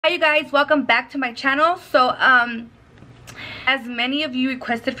Hi you guys, welcome back to my channel. So as many of you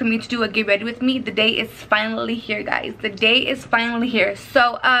requested for me to do a get ready with me, the day is finally here, guys. The day is finally here.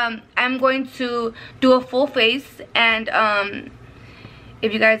 So I'm going to do a full face, and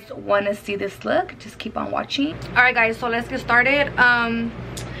if you guys want to see this look, just keep on watching. All right guys, so let's get started.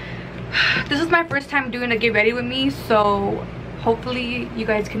 This is my first time doing a get ready with me, so hopefully you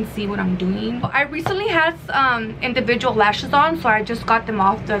guys can see what I'm doing. I recently had individual lashes on, so I just got them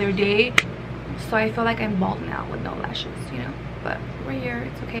off the other day, so I feel like I'm bald now with no lashes, you know, but we're here,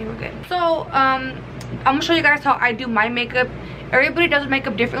 it's okay, we're good. So I'm gonna show you guys how I do my makeup. Everybody does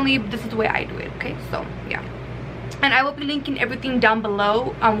makeup differently, but this is the way I do it. Okay, so yeah, and I will be linking everything down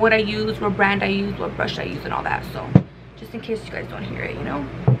below on what I use, what brand I use, what brush I use, and all that, so just in case you guys don't hear it, you know.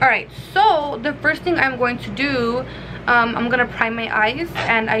 All right, so the first thing I'm going to do, I'm gonna prime my eyes,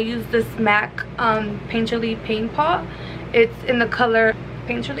 and I use this MAC Painterly Paint Pot. It's in the color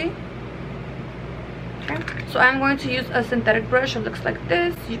Painterly. Okay, so I'm going to use a synthetic brush. It looks like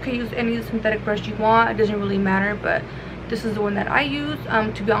this. You can use any synthetic brush you want, it doesn't really matter, but this is the one that I use.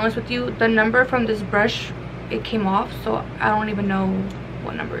 To be honest with you, the number from this brush, it came off, so I don't even know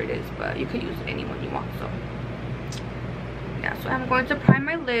what number it is, but you could use any one you want. So yeah, so I'm going to prime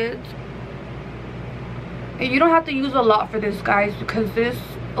my lids. And you don't have to use a lot for this, guys, because this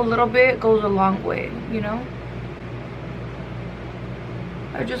a little bit goes a long way, you know.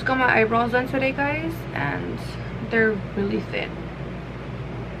 I just got my eyebrows done today, guys, and they're really thin.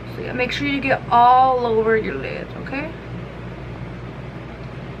 So yeah, make sure you get all over your lids, okay?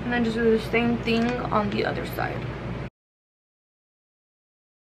 And then just do the same thing on the other side.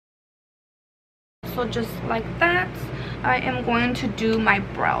 So just like that, I am going to do my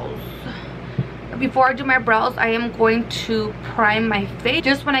brows. Before I do my brows, I am going to prime my face.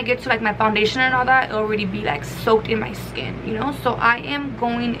 Just when I get to like my foundation and all that, it'll already be like soaked in my skin, you know. So I am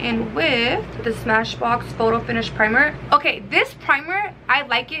going in with the Smashbox Photo Finish Primer. Okay, this primer, I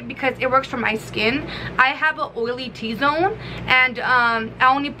like it because it works for my skin. I have an oily T-zone, and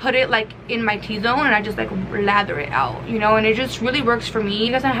I only put it like in my T-zone, and I just like lather it out, you know, and it just really works for me.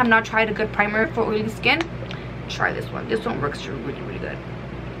 You guys have not tried a good primer for oily skin, try this one. This one works really, really good.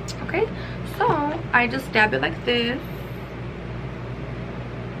 Okay, so I just dab it like this.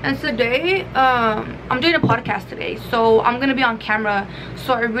 And today I'm doing a podcast today, so I'm gonna be on camera,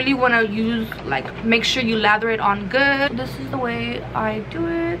 so I really want to use, like, make sure you lather it on good. This is the way I do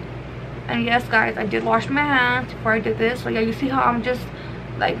it. And yes guys, I did wash my hands before I did this. So yeah, you see how I'm just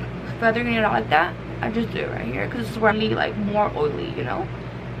like feathering it out like that? I just do it right here because this is where I need like more oily, you know.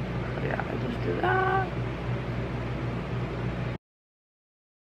 So yeah, I just do that.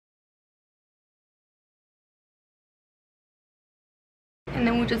 And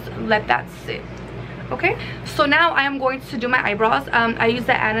then we just let that sit. Okay, so now I am going to do my eyebrows. I use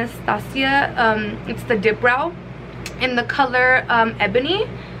the Anastasia, it's the Dipbrow in the color Ebony,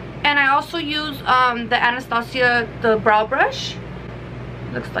 and I also use the Anastasia, the brow brush.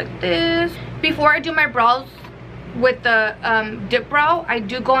 Looks like this. Before I do my brows with the Dipbrow, I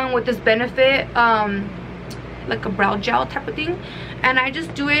do go in with this Benefit like a brow gel type of thing, and I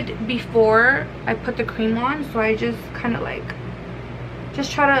just do it before I put the cream on. So I just kind of like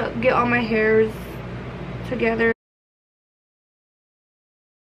just try to get all my hairs together.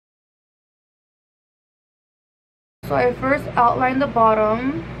 So I first outline the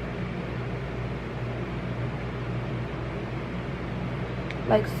bottom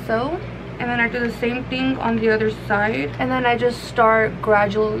like so, and then I do the same thing on the other side, and then I just start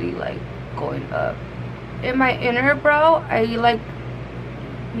gradually like going up. In my inner brow, I like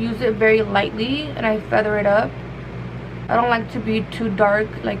use it very lightly and I feather it up. I don't like to be too dark,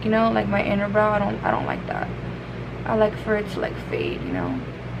 like, you know, like my inner brow. I don't like that. I like for it to like fade, you know.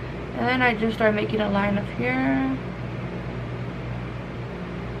 And then I just start making a line up here.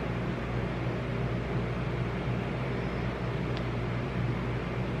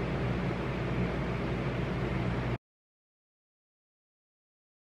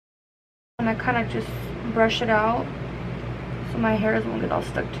 And I kind of just brush it out so my hairs won't get all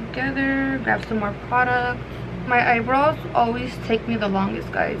stuck together. Grab some more product. My eyebrows always take me the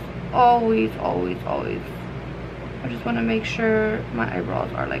longest, guys. Always, always, always. I just want to make sure my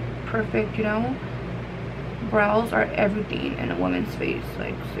eyebrows are like perfect, you know. Brows are everything in a woman's face,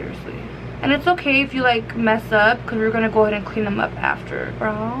 like seriously. And it's okay if you like mess up, because we're gonna go ahead and clean them up after.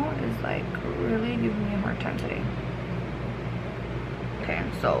 Brow is like really giving me a hard time today. Okay,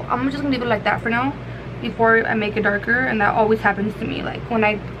 so I'm just gonna leave it like that for now before I make it darker. And that always happens to me, like when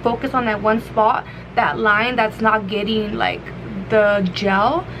I focus on that one spot, that line that's not getting like the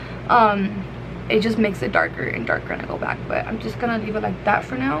gel, it just makes it darker and darker when I go back. But I'm just gonna leave it like that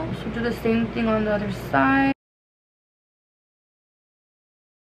for now. So do the same thing on the other side.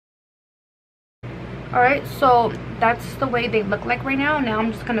 Alright, so that's the way they look like right now. Now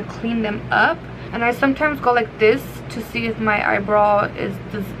I'm just gonna clean them up. And I sometimes go like this to see if my eyebrow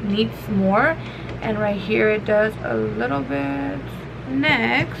needs more. And right here it does a little bit.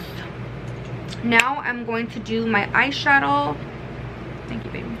 Next, now I'm going to do my eyeshadow. Thank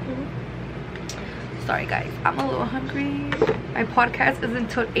you, baby. Sorry guys, I'm a little hungry. My podcast is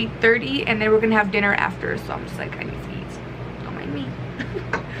until 8:30 and then we're gonna have dinner after, so I'm just like, I need to eat. Don't mind me.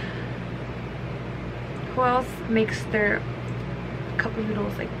 Who else makes their cup of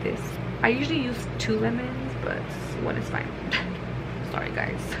noodles like this? I usually use 2 lemons, but 1 is fine. Sorry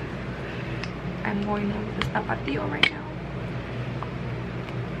guys. I'm going in with this tapatio right now.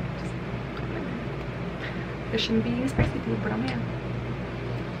 It shouldn't be spicy food, but I'm in.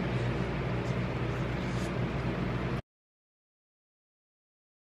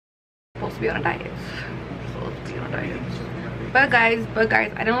 Supposed to be on a diet. But guys,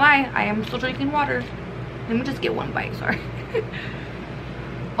 I don't lie. I am still drinking water. Let me just get 1 bite, sorry.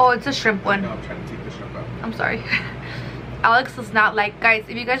 Oh, it's a shrimp one. No, I'm trying to take the shrimp out. I'm sorry. Alex does not like, guys,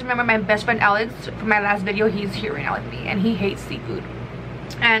 if you guys remember my best friend Alex from my last video, he's here right now with me and he hates seafood.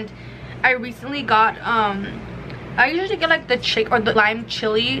 And I recently got I usually get like the chick or the lime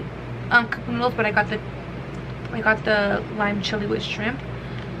chili cup noodles, but I got the lime chili with shrimp.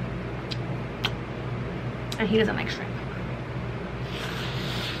 And he doesn't like shrimp.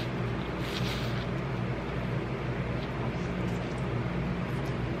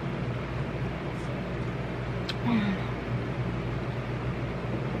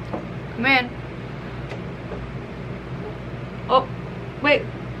 Come in. Oh, wait.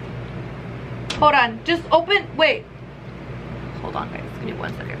 Hold on. Just open. Wait. Hold on, guys. Give me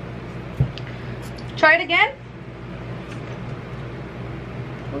 1 second. Try it again.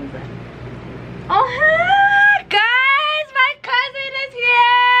 What was that? Oh, hi, guys. My cousin is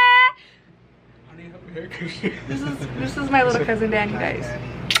here. This is my little cousin Danny, guys.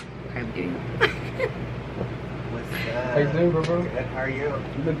 I'm doing. How you doing, bro? Good. How are you?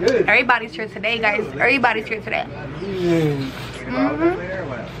 You look good. Everybody's here today, guys. Everybody's here today.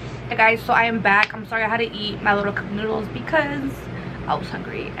 Hey guys, so I am back. I'm sorry I had to eat my little cup of noodles because I was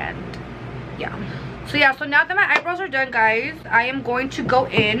hungry and yeah. So yeah, so now that my eyebrows are done, guys, I am going to go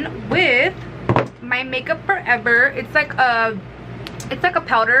in with my Makeup Forever. It's like a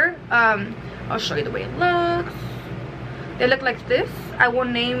powder. I'll show you the way it looks. They look like this. I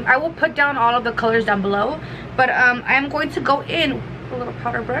will put down all of the colors down below, but I am going to go in with a little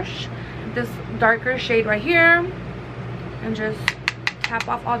powder brush, this darker shade right here, and just tap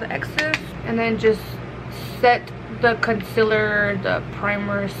off all the excess, and then just set the concealer, the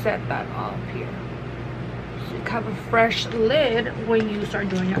primer, set that off here, so you have a fresh lid when you start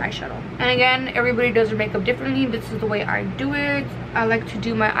doing your eyeshadow. And again, everybody does their makeup differently. This is the way I do it. I like to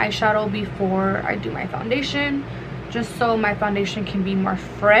do my eyeshadow before I do my foundation, just so my foundation can be more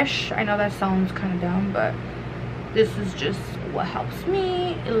fresh. I know that sounds kind of dumb, but this is just what helps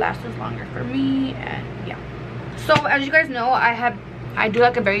me. It lasts longer for me, and yeah. So as you guys know, I do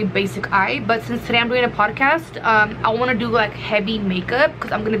like a very basic eye, but since today I'm doing a podcast, I want to do like heavy makeup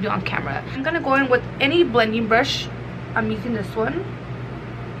because I'm gonna be on camera. I'm gonna go in with any blending brush. I'm using this one.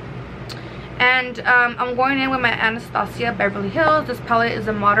 And I'm going in with my Anastasia Beverly Hills. This palette is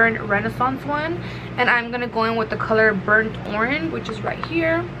a modern renaissance one, and I'm gonna go in with the color burnt orange, which is right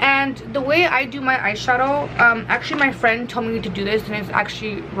here. And the way I do my eyeshadow, actually my friend told me to do this and it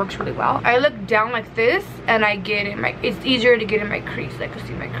actually works really well. I look down like this and I get in my, it's easier to get in my crease. I can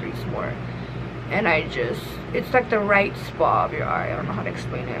see my crease more, and it's like the right spot of your eye. I don't know how to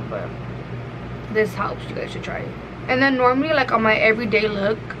explain it, but this helps. You guys should try it. And then normally, like on my everyday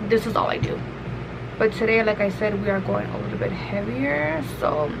look, this is all I do. But today, like I said, we are going a little bit heavier,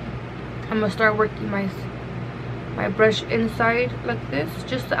 so I'm gonna start working my brush inside like this,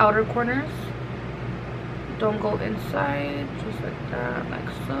 just the outer corners. Don't go inside, just like that, like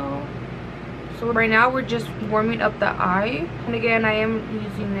so. So right now we're just warming up the eye, and again, I am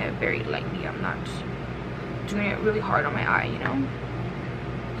using it very lightly. I'm not doing it really hard on my eye, you know.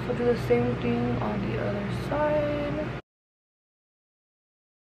 So do the same thing on the other side.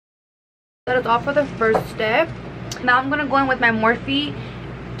 That is all for the first step. Now I'm gonna go in with my Morphe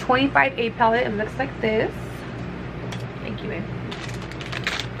 25A palette. It looks like this. Thank you, babe.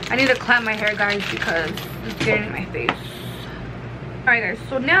 I need to clamp my hair, guys, because it's getting in my face. Alright guys,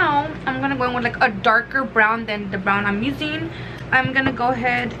 so now I'm gonna go in with like a darker brown than the brown I'm using. I'm gonna go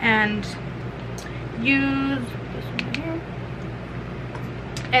ahead and use this one here.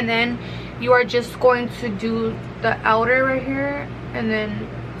 And then you are just going to do the outer right here and then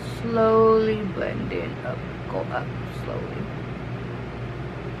slowly blend it up, go up slowly.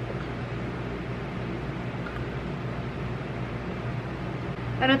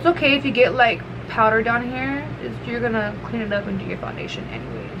 And it's okay if you get like powder down here, you're gonna clean it up and do your foundation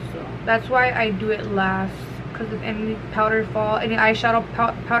anyway. So that's why I do it last, because if any powder any eyeshadow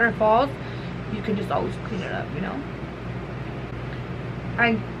powder falls, you can just always clean it up, you know.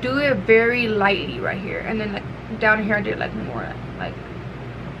 I do it very lightly right here, and then like down here I did like more, like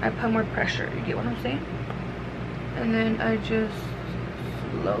I put more pressure, you get what I'm saying? And then I just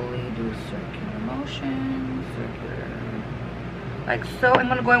slowly do circular motion, like so. I'm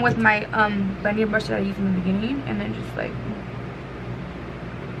gonna go in with my blending brush that I used in the beginning, and then just like,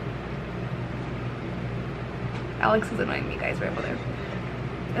 Alex is annoying me, guys, right over there.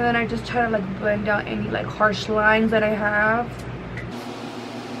 And then I just try to like blend out any like harsh lines that I have,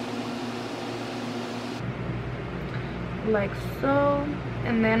 like so.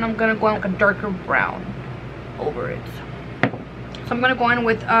 And then I'm gonna go in like a darker brown over it. So I'm gonna go in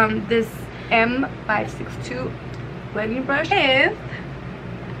with this M562 blending brush with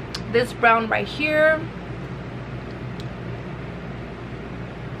this brown right here.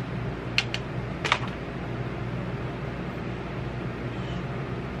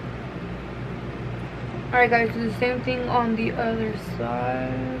 Alright guys, do the same thing on the other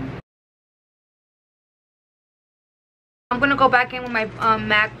side. I'm gonna go back in with my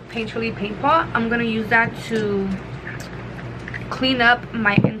MAC Painterly paint pot. I'm gonna use that to clean up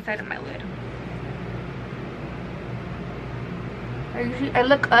my inside of my lid. I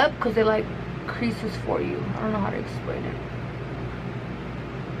look up because it like creases for you. I don't know how to explain it.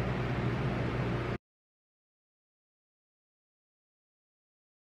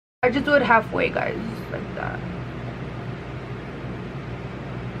 I just do it halfway, guys, like that.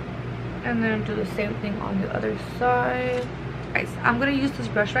 And then do the same thing on the other side. Guys, I'm gonna use this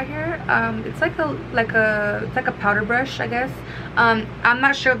brush right here. It's like a powder brush, I guess. I'm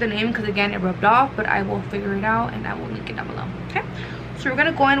not sure of the name because again it rubbed off, but I will figure it out and I will link it down below. Okay, so we're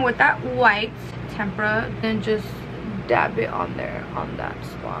gonna go in with that white tempera and just dab it on there, on that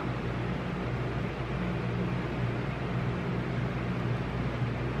spot.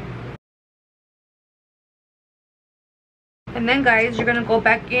 And then guys, you're gonna go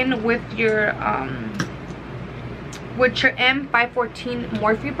back in with your M514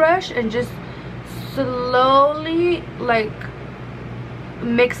 Morphe brush and just slowly like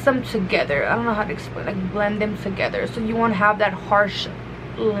mix them together. I don't know how to explain, like blend them together so you won't have that harsh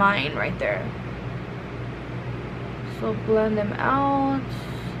line right there. So blend them out.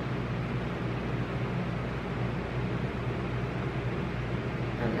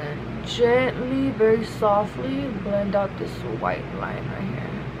 And then gently, very softly blend out this white line right here.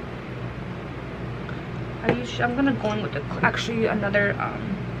 I'm gonna go in with another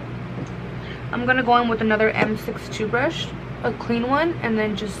I'm gonna go in with another M62 brush, a clean one, and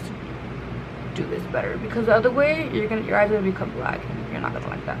then just do this better, because the other way your eyes are gonna become black and you're not gonna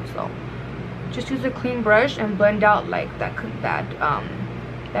like that. So just use a clean brush and blend out like that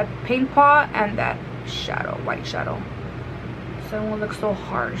paint pot and that shadow, white shadow, so it won't look so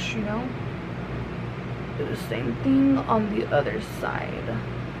harsh, you know. Do the same thing on the other side.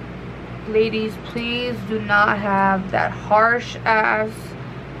 Ladies, please do not have that harsh ass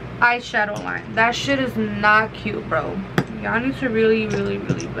eyeshadow line. That shit is not cute, bro. Y'all need to really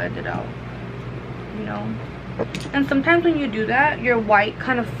blend it out, you know. And sometimes when you do that, your white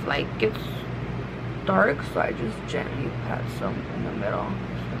kind of like gets dark, so I just gently pat some in the middle.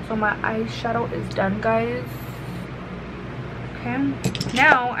 So my eyeshadow is done, guys. Okay,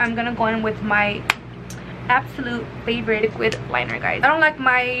 now I'm gonna go in with my absolute favorite liquid liner, guys. I don't like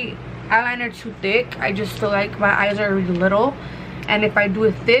my eyeliner too thick. I just feel like my eyes are really little, and if I do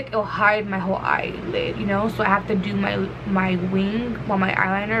it thick, it'll hide my whole eyelid, you know. So I have to do my wing while my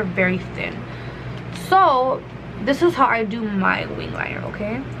eyeliner very thin. So this is how I do my wing liner,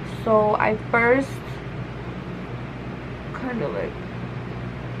 okay? So I first kind of like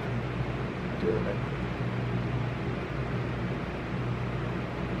do it like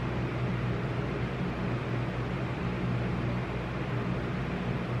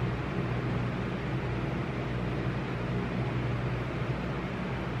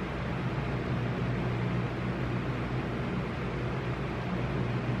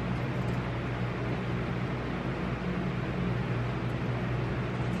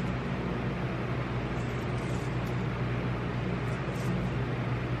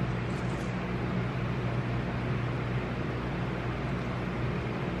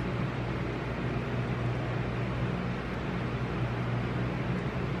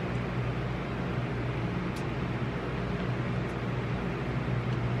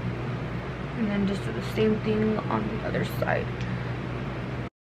And then just do the same thing on the other side.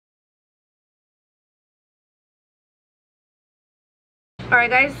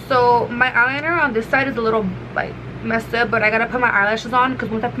 Alright guys, so my eyeliner on this side is a little like messed up, but I gotta put my eyelashes on because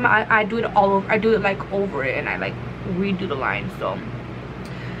once I put my I do it all over. I do it like over it and I like redo the line. So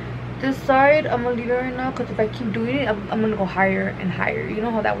this side I'm gonna leave it right now because if I keep doing it I'm gonna go higher and higher. You know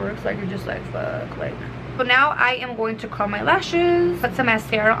how that works, like you're just like fuck. Like, so now I am going to curl my lashes, put some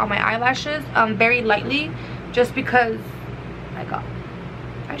mascara on my eyelashes very lightly, just because I got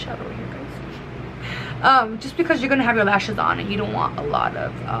eyeshadow over here guys. Just because you're gonna have your lashes on and you don't want a lot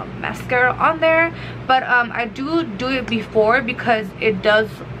of mascara on there. But I do it before because it does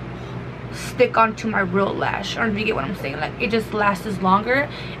stick onto my real lash. I don't know if you get what I'm saying. Like it just lasts longer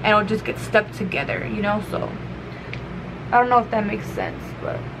and it'll just get stuck together, you know. So I don't know if that makes sense,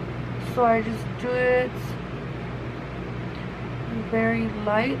 but so I just do it very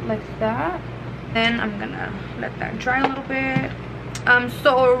light like that. Then I'm gonna let that dry a little bit.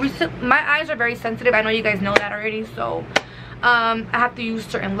 My eyes are very sensitive. I know you guys know that already. So I have to use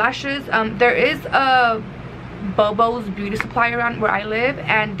certain lashes. There is a Bobo's beauty supply around where I live,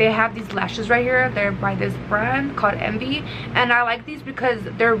 and they have these lashes right here. They're by this brand called Envy, and I like these because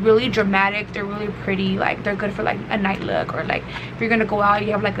they're really dramatic. They're really pretty. Like they're good for like a night look, or like if you're gonna go out,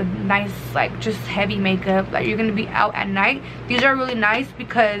 you have like a nice like just heavy makeup, like you're gonna be out at night. These are really nice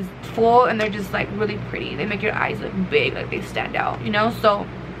because full and they're just like really pretty. They make your eyes look big, like they stand out, you know. So,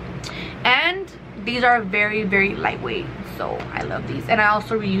 and these are very, very lightweight, so I love these. And I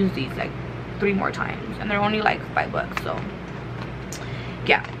also reuse these like 3 more times, and they're only like $5. So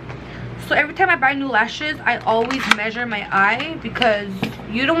yeah, so every time I buy new lashes I always measure my eye, because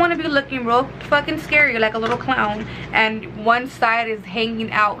you don't want to be looking real fucking scary like a little clown and one side is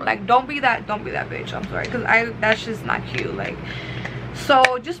hanging out. Like don't be that bitch. I'm sorry, because that's just not cute. Like,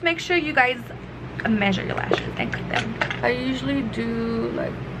 so just make sure you guys measure your lashes and cut them. I usually do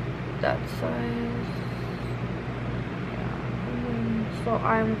like that size. So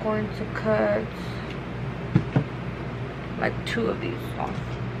I'm going to cut like 2 of these off.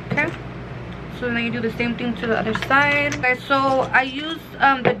 Okay, so then you do the same thing to the other side. Okay, so I use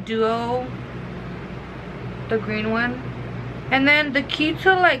the Duo, the green one. And then the key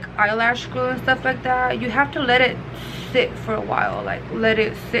to like eyelash glue and stuff like that, you have to let it sit for a while. Like let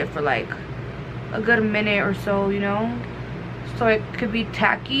it sit for like a good minute or so, you know, so it could be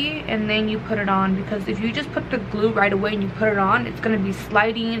tacky, and then you put it on. Because if you just put the glue right away and you put it on, it's gonna be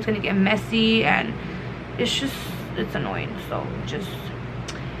sliding, it's gonna get messy, and it's annoying. So just,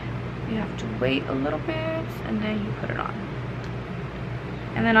 you have to wait a little bit and then you put it on.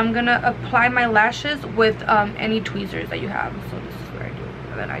 And then I'm gonna apply my lashes with any tweezers that you have. So this is what I do,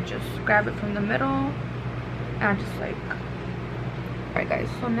 and then I just grab it from the middle and I just like, alright guys,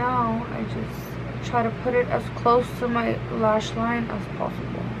 so now I just try to put it as close to my lash line as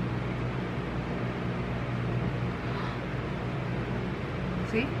possible.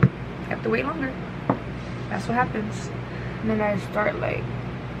 See, you have to wait longer. That's what happens. And then I start like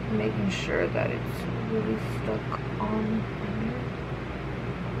making sure that it's really stuck on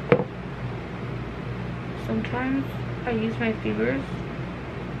here. Sometimes I use my fingers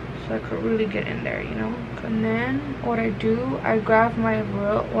so I could really get in there, you know. And then what I do, I grab my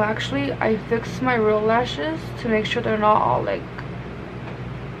real, well actually I fix my real lashes to make sure they're not all like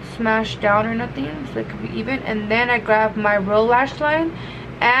smashed down or nothing, so it could be even. And then I grab my real lash line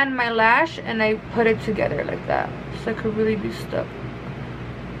and my lash and I put it together like that, so it could really be stuck.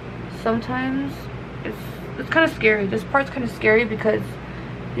 Sometimes it's kind of scary. This part's kind of scary because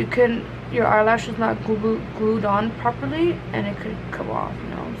your eyelash is not glued on properly and it could come off, you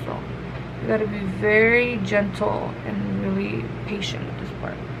know. So you gotta be very gentle and really patient with this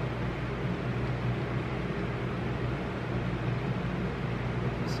part.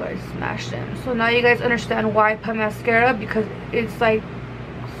 So I smashed in. So now you guys understand why I put mascara, because it's like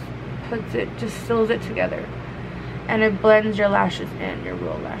just seals it together and it blends your lashes in, your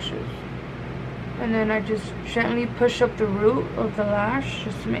real lashes. And then I just gently push up the root of the lash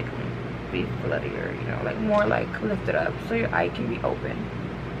just to make them be floodier, you know, like more like lifted up so your eye can be open,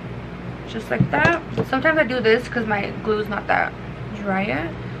 just like that. Sometimes I do this because my glue is not that dry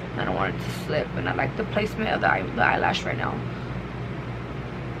yet. I don't want it to slip, and I like the placement of the eyelash right now.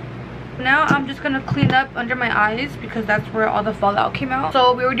 Now I'm just gonna clean up under my eyes because that's where all the fallout came out.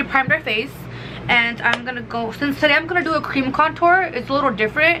 So we already primed our face, and I'm gonna go, since today I'm gonna do a cream contour, it's a little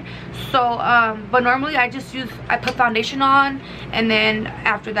different. So but normally I put foundation on, and then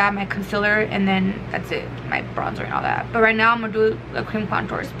after that my concealer, and then that's it, my bronzer and all that. But right now I'm gonna do a cream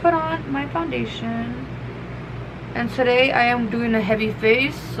contour. So put on my foundation, And today I am doing a heavy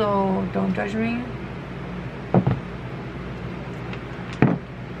face, so don't judge me.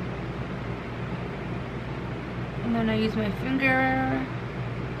 And then I use my finger.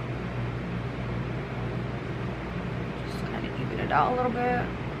 Just kind of even it out a little bit.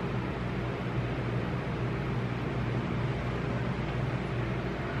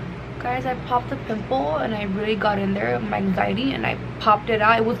 Guys, I popped a pimple and I really got in there with my anxiety and I popped it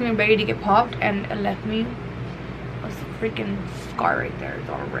out. It wasn't even ready to get popped and it left me a freaking scar right there. It's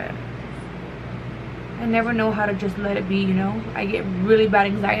all red. I never know how to just let it be, you know. I get really bad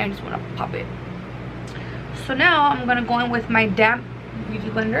anxiety. I just want to pop it. So now I'm going to go in with my damp beauty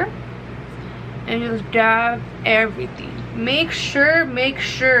blender and just dab everything. Make sure,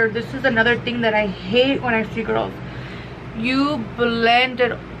 this is another thing that I hate when I see girls. You blend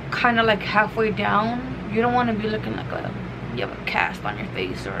it kind of like halfway down. You don't want to be looking like you have a cast on your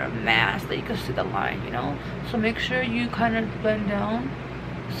face or a mask that you can see the line, you know. So make sure you kind of blend down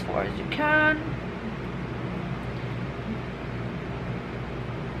as far as you can.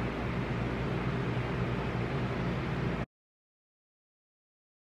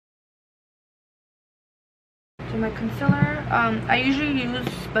 To my concealer, I usually use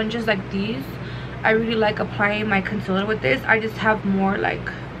sponges like these. I really like applying my concealer with this. I just have more like,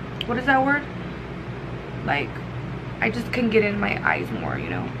 what is that word? Like, I just can get in my eyes more, you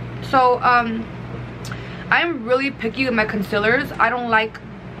know. So I'm really picky with my concealers. I don't like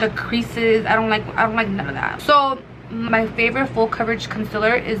the creases. I don't like none of that. So my favorite full coverage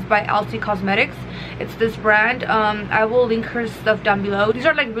concealer is by ELcie Cosmetics. It's this brand. I will link her stuff down below. These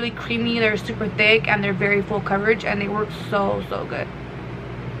are like really creamy, they're super thick, and they're very full coverage, and they work so good.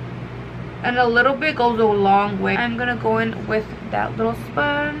 And a little bit goes a long way. I'm gonna go in with that little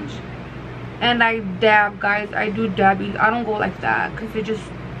sponge and I dab, guys. I do dabby. I don't go like that because it just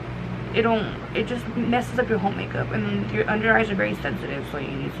messes up your whole makeup, and your under eyes are very sensitive, so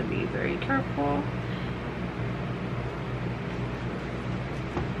you need to be very careful.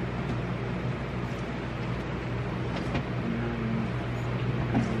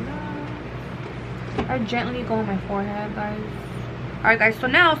 I gently go on my forehead, guys. Alright guys, so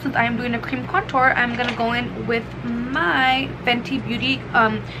now since I am doing a cream contour, I'm gonna go in with my Fenty Beauty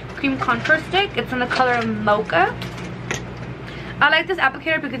cream contour stick. It's in the color Mocha. I like this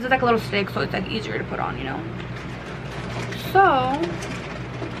applicator because it's like a little stick, so it's like easier to put on, you know. So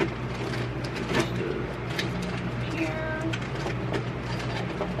just do it here.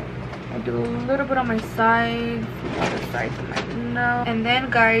 I do a little bit on my sides, the sides of my nose, and then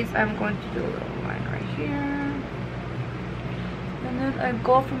guys, I'm going to do a little line right here. And then I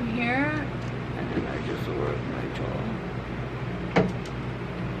go from here, and then I just work my jaw.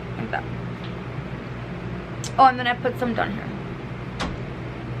 Like that. Oh, and then I put some down here.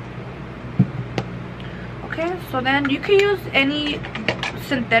 Okay, so then you can use any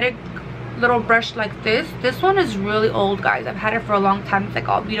synthetic little brush like this. This one is really old, guys. I've had it for a long time. It's like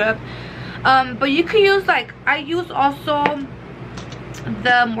all beat up. But you can use like, I use also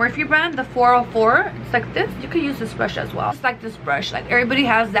the Morphe brand, the 404. It's like this. You could use this brush as well. It's like this brush. Like everybody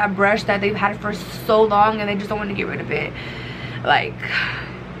has that brush that they've had for so long and they just don't want to get rid of it. Like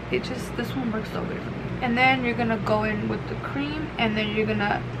it just, this one works so good for me. And then you're gonna go in with the cream, and then you're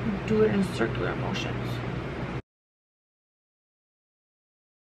gonna do it in circular motions.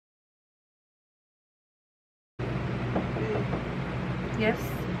 Yes,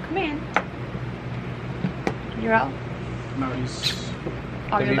 come in. You're out. Nice.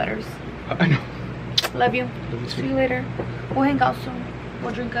 All your letters. I know. Love you. See you later. We'll hang out soon.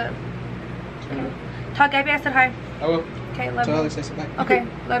 We'll drink up. Okay. Tell Gabby I said hi. I will. Okay, love you. Alex, I said bye. Okay,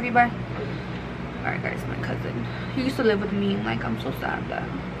 love you. Bye. Alright guys, my cousin. He used to live with me. Like, I'm so sad that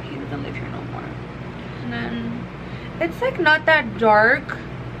he doesn't live here no more. And then it's like not that dark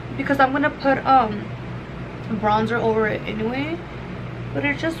because I'm gonna put bronzer over it anyway. But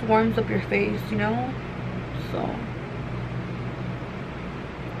it just warms up your face, you know? So.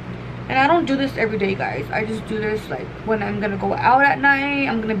 And I don't do this every day, guys. I just do this like when I'm gonna go out at night.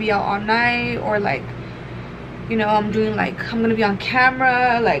 I'm gonna be out all night, or like, you know, I'm gonna be on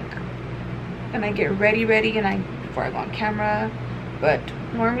camera, like, and I get ready and before I go on camera. But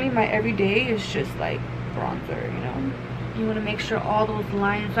normally my everyday is just like bronzer, you know. You want to make sure all those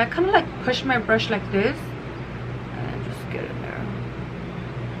lines. So I kind of like push my brush like this and then just get in there.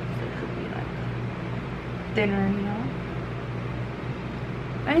 So it could be like thinner, you know.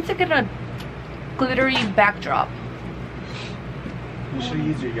 I need to get a glittery backdrop. You should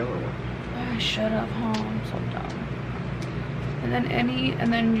use your yellow one. Oh, shut up, huh? I'm so dumb.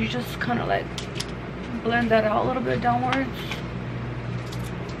 And then you just kind of like blend that out a little bit downwards.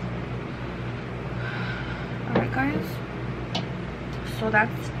 Alright Alright guys, so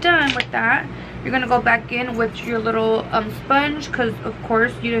that's done with that. You're gonna go back in with your little sponge, because of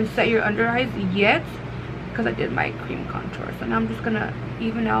course you didn't set your under eyes yet, because I did my cream contour. So now I'm just gonna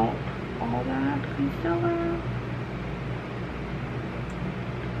even out all that concealer.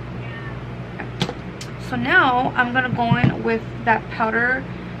 So now I'm gonna go in with that powder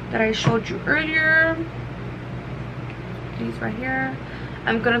that I showed you earlier. These right here.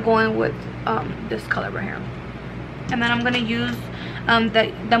 I'm gonna go in with this color right here, and then I'm gonna use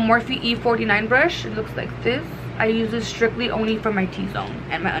the Morphe E49 brush. It looks like this. I use this strictly only for my T-zone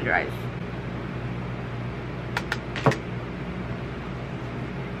and my under eyes.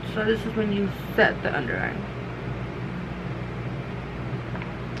 So this is when you set the under eye.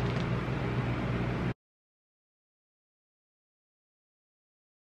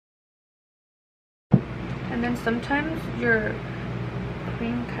 And then sometimes your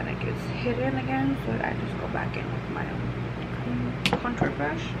cream kind of gets hidden again, so I just go back in with my cream contour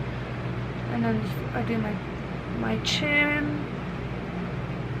brush, and then I do my chin,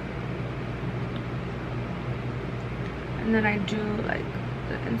 and then I do like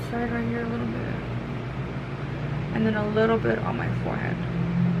the inside right here a little bit, and then a little bit on my forehead.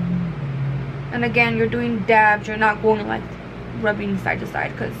 And again, you're doing dabs, you're not going like rubbing side to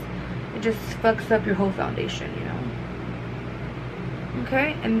side, because it just fucks up your whole foundation, you know.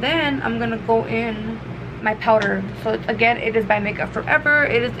 Okay, and then I'm gonna go in my powder. So again, it is by Makeup Forever.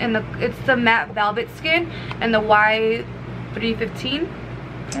 It is it's the Matte Velvet Skin and the Y315.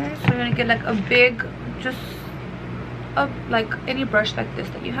 Okay, so you're gonna get like a big, just like any brush like this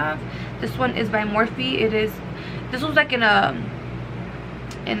that you have. This one is by Morphe. This was like in a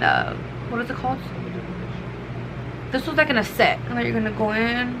what is it called? This was like in a set. And then you're gonna go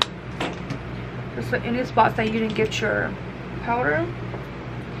in just for any spots that you didn't get your powder.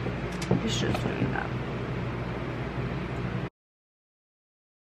 It's just doing that.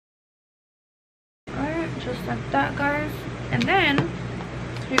 Alright, just like that, guys. And then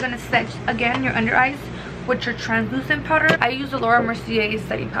you're gonna set again your under eyes with your translucent powder. I use the Laura Mercier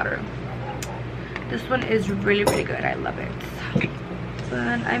setting powder. This one is really, really good. I love it. So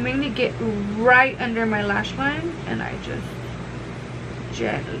then I mainly get right under my lash line, and I just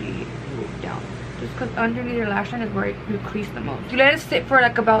gently move down. Just because underneath your lash line is where you crease the most. You let it sit for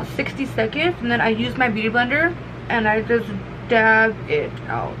like about 60 seconds, and then I use my beauty blender and I just dab it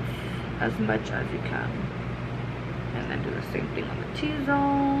out as much as you can. And then do the same thing on the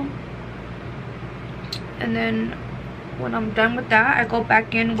T-zone. And then when I'm done with that, I go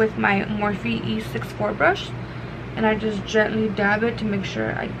back in with my Morphe E64 brush, and I just gently dab it to make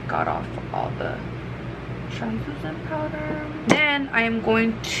sure I got off all the translucent powder. Then I am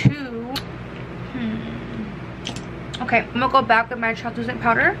going to okay, I'm gonna go back with my translucent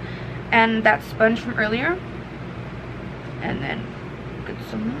powder and that sponge from earlier, and then get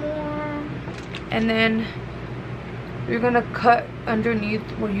some more, and then you're gonna cut underneath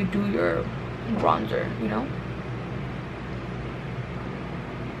where you do your bronzer, you know,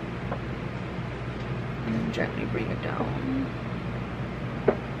 and then gently bring it down.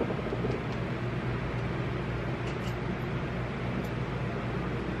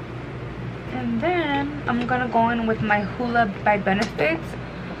 And then I'm gonna go in with my Hoola by Benefit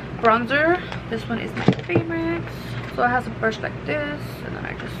bronzer. This one is my favorite. So it has a brush like this, and then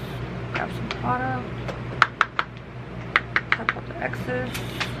I just grab some product, tap out the excess.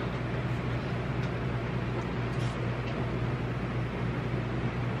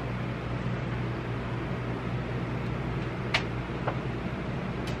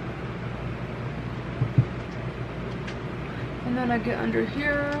 And then I get under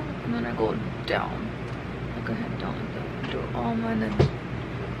here, and then I go down. I go ahead down like that. Do it all mine, then.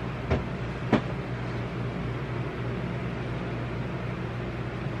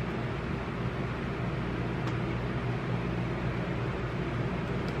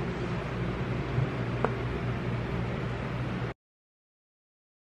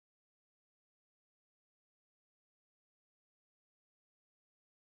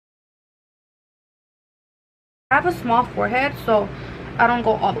 I have a small forehead, so I don't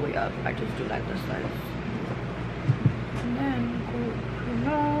go all the way up. I just do like this size. And then go your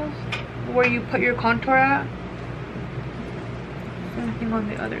nose, where you put your contour at. Same thing on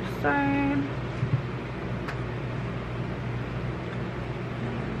the other side.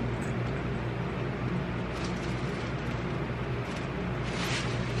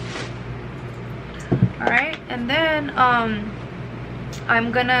 Alright, and then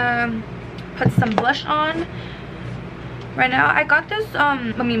I'm gonna put some blush on. Right now I got this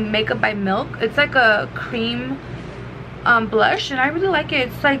Makeup by Milk. It's like a cream blush, and I really like it.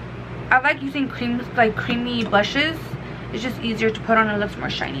 It's like I like using creamy blushes. It's just easier to put on. It looks more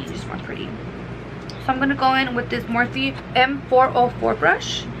shiny, just more pretty. So I'm gonna go in with this Morphe M412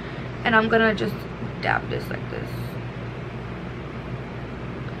 brush, and I'm gonna just dab this like this.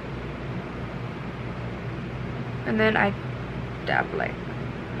 And then I dab like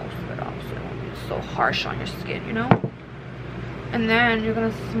most of it off so it won't be so harsh on your skin, you know. And then you're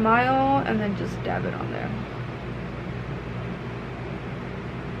gonna smile and then just dab it on there.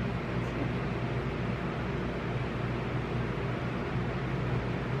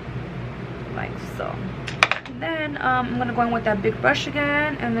 Like so. And then I'm gonna go in with that big brush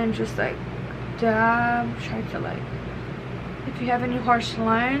again and then just like dab, try to like, if you have any harsh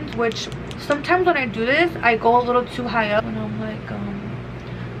lines, which sometimes when I do this I go a little too high up when I'm like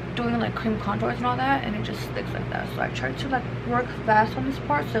doing like cream contours and all that, and it just sticks like that. So I try to like work fast on this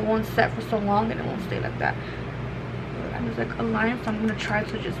part so it won't set for so long and it won't stay like that. And there's like a line, so I'm gonna try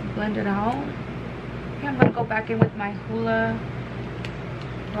to just blend it out. Okay, I'm gonna go back in with my Hoola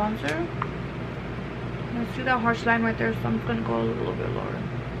bronzer. You see that harsh line right there, so I'm gonna go a little bit lower.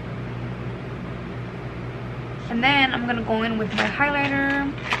 And then I'm gonna go in with my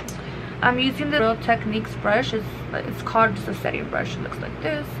highlighter. I'm using the Real Techniques brush. It's called just a setting brush. It looks like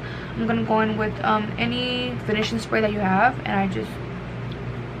this. I'm gonna go in with any finishing spray that you have, and I just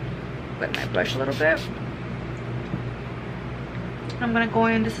wet my brush a little bit. I'm gonna go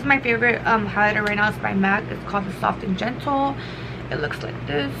in. This is my favorite highlighter right now. It's by MAC. It's called the Soft and Gentle. It looks like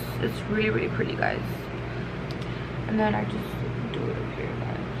this. It's really, really pretty, guys. And then I just do it up here,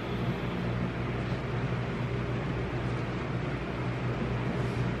 guys.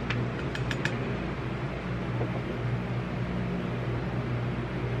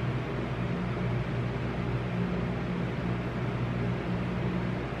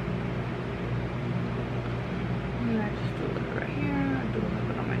 And I just do a little bit right here. I do a little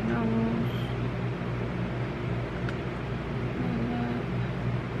bit on my nose.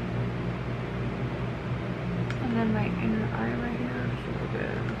 And then my inner eye right here, just a little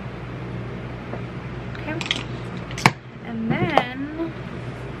bit. Okay. And then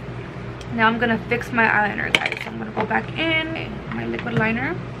now I'm gonna fix my eyeliner, guys. So I'm gonna go back in my liquid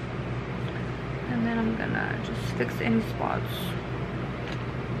liner, and then I'm gonna just fix any spots.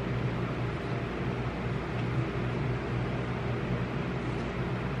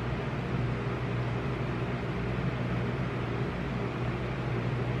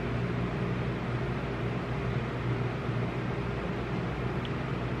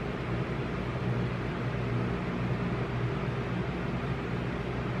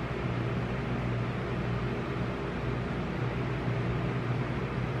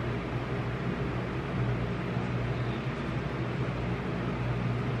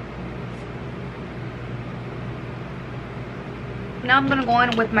 Now I'm gonna go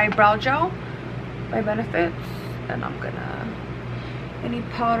in with my brow gel by Benefits, and I'm gonna, any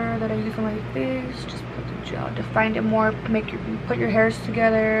powder that I use on my face, just put the gel, define it more, put your hairs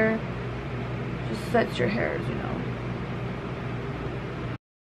together, just sets your hairs, you know.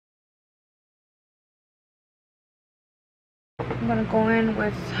 I'm gonna go in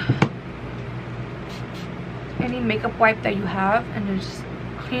with any makeup wipe that you have and just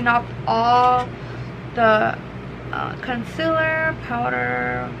clean off all the concealer,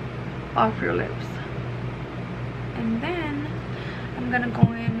 powder off your lips. And then I'm gonna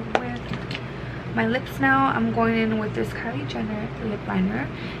go in with my lips now. I'm going in with this Kylie Jenner lip liner.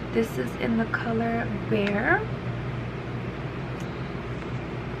 This is in the color Bear.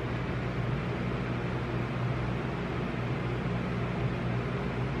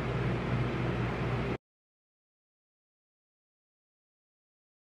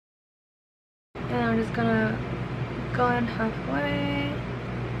 And I'm just gonna go in halfway.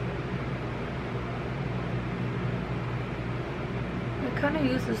 I kind of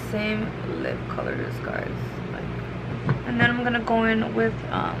use the same lip colors, guys. And then I'm gonna go in with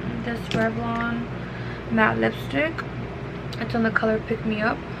this Revlon matte lipstick. It's in the color Pick Me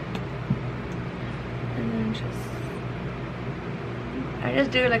Up. And then I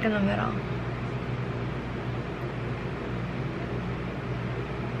just do it like in the middle.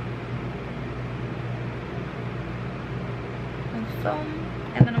 So,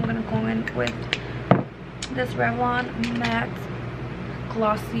 and then I'm gonna go in with this Revlon matte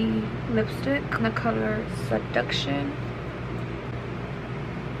glossy lipstick in the color Seduction,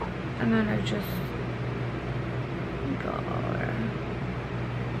 and then I just go over.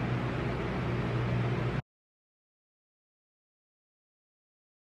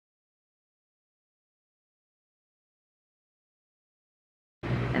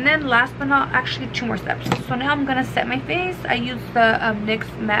 And And then last but not, actually 2 more steps. So now I'm gonna set my face. I use the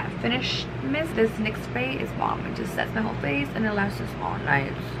NYX matte finish mist. This NYX spray is bomb. It just sets my whole face and it lasts all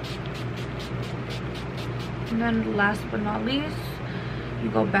night. And then last but not least,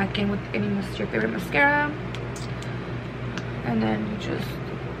 you go back in with any your favorite mascara, and then you just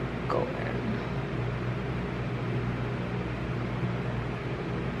go in.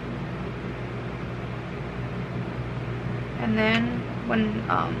 And then when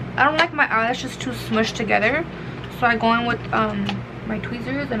I don't like my eyelashes too smushed together, so I go in with my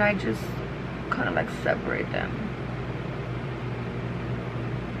tweezers and I just kind of like separate them.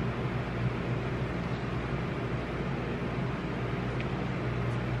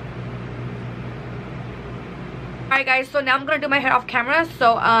 Alright guys, so now I'm gonna do my hair off camera,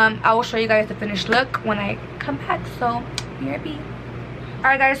 so I will show you guys the finished look when I come back, so BRB.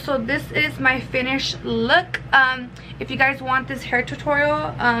 Alright guys, so this is my finished look. If you guys want this hair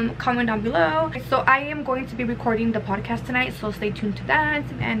tutorial, comment down below. So I am going to be recording the podcast tonight, so stay tuned to that.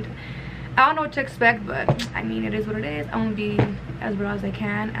 And I don't know what to expect, but I mean, it is what it is. I'm gonna be as real as I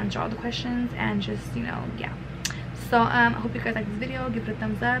can, answer all the questions, and just, you know, yeah. So I hope you guys like this video. Give it a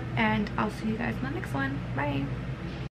thumbs up, and I'll see you guys in the next one. Bye.